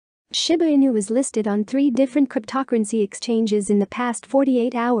Shiba Inu was listed on 3 different cryptocurrency exchanges in the past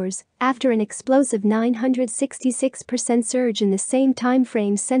 48 hours, after an explosive 966% surge in the same time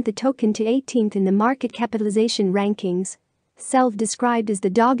frame sent the token to 18th in the market capitalization rankings. Self-described as the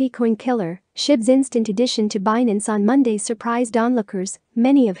doggy coin killer, SHIB's instant addition to Binance on Monday surprised onlookers,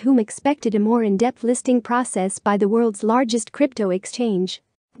 many of whom expected a more in-depth listing process by the world's largest crypto exchange.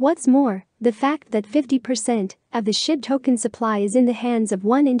 What's more, the fact that 50% of the SHIB token supply is in the hands of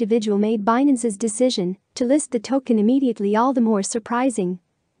one individual made Binance's decision to list the token immediately all the more surprising.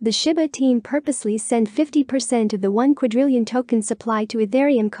 The Shiba team purposely sent 50% of the 1 quadrillion token supply to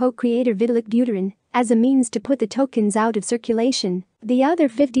Ethereum co-creator Vitalik Buterin as a means to put the tokens out of circulation. The other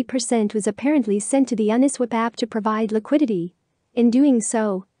 50% was apparently sent to the Uniswap app to provide liquidity. In doing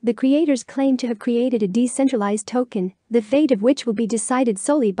so, the creators claim to have created a decentralized token, the fate of which will be decided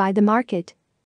solely by the market.